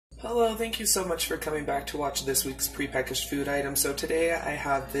Hello, thank you so much for coming back to watch this week's prepackaged food item. So today I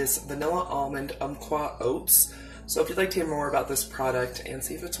have this vanilla almond Umpqua Oats. So if you'd like to hear more about this product and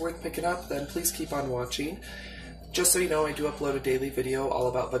see if it's worth picking up, then please keep on watching. Just so you know, I do upload a daily video all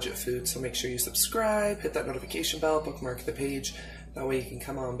about budget food, so make sure you subscribe, hit that notification bell, bookmark the page. That way you can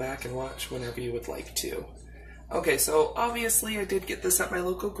come on back and watch whenever you would like to. Okay, so obviously I did get this at my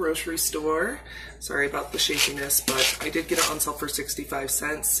local grocery store. Sorry about the shakiness, but I did get it on sale for 65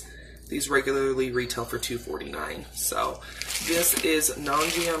 cents. These regularly retail for $2.49. So this is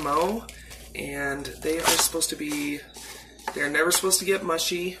non-GMO, and they are supposed to be, they're never supposed to get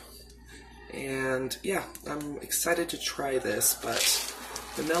mushy. And yeah, I'm excited to try this, but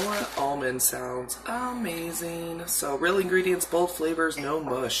vanilla almond sounds amazing. So real ingredients, bold flavors, no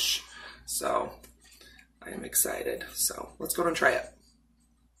mush. So I am excited. So let's go and try it.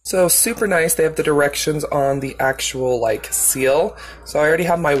 So super nice. They have the directions on the actual seal. So I already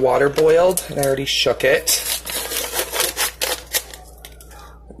have my water boiled and I already shook it.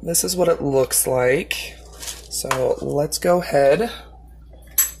 This is what it looks like. So let's go ahead,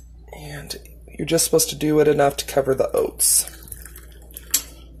 and you're just supposed to do it enough to cover the oats.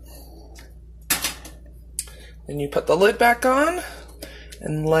 Then you put the lid back on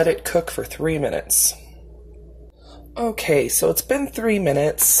and let it cook for 3 minutes. Okay, so it's been 3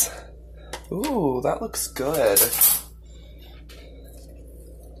 minutes. Ooh, that looks good.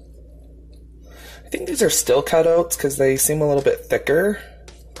 I think these are still cut oats because they seem a little bit thicker.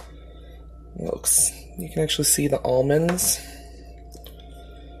 Looks, you can actually see the almonds.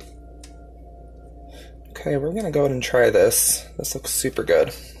 Okay, we're gonna go ahead and try this. This looks super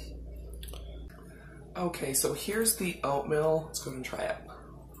good. Okay, so here's the oatmeal. Let's go ahead and try it.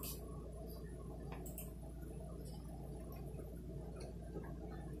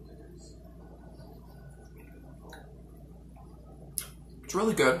 It's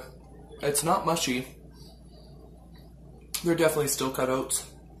really good. It's not mushy. They're definitely still cut oats.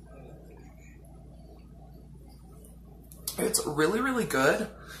 It's really, really good,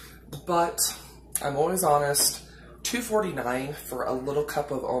 but I'm always honest, $2.49 for a little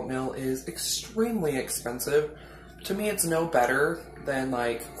cup of oatmeal is extremely expensive. To me, it's no better than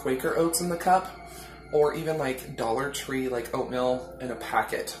Quaker oats in the cup, or even Dollar Tree oatmeal in a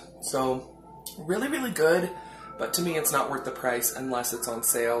packet. So really, really good. But to me, it's not worth the price unless it's on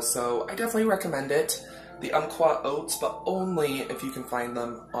sale, so I definitely recommend it. The Umpqua Oats, but only if you can find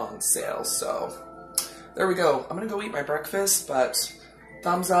them on sale. So there we go. I'm gonna go eat my breakfast, but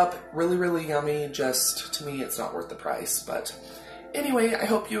thumbs up, really, really yummy. Just to me, it's not worth the price. But anyway, I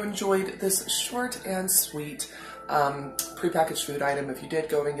hope you enjoyed this short and sweet prepackaged food item. If you did,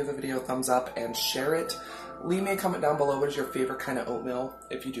 go and give the video a thumbs up and share it. Leave me a comment down below. What is your favorite kind of oatmeal?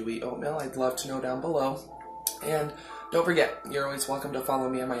 If you do eat oatmeal, I'd love to know down below. And don't forget, you're always welcome to follow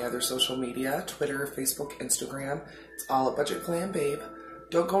me on my other social media, Twitter, Facebook, Instagram. It's all at Budget Plan Babe.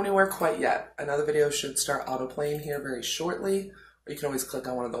 Don't go anywhere quite yet. Another video should start autoplaying here very shortly, or you can always click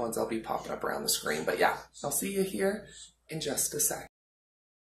on one of the ones that'll be popping up around the screen. But yeah, I'll see you here in just a sec.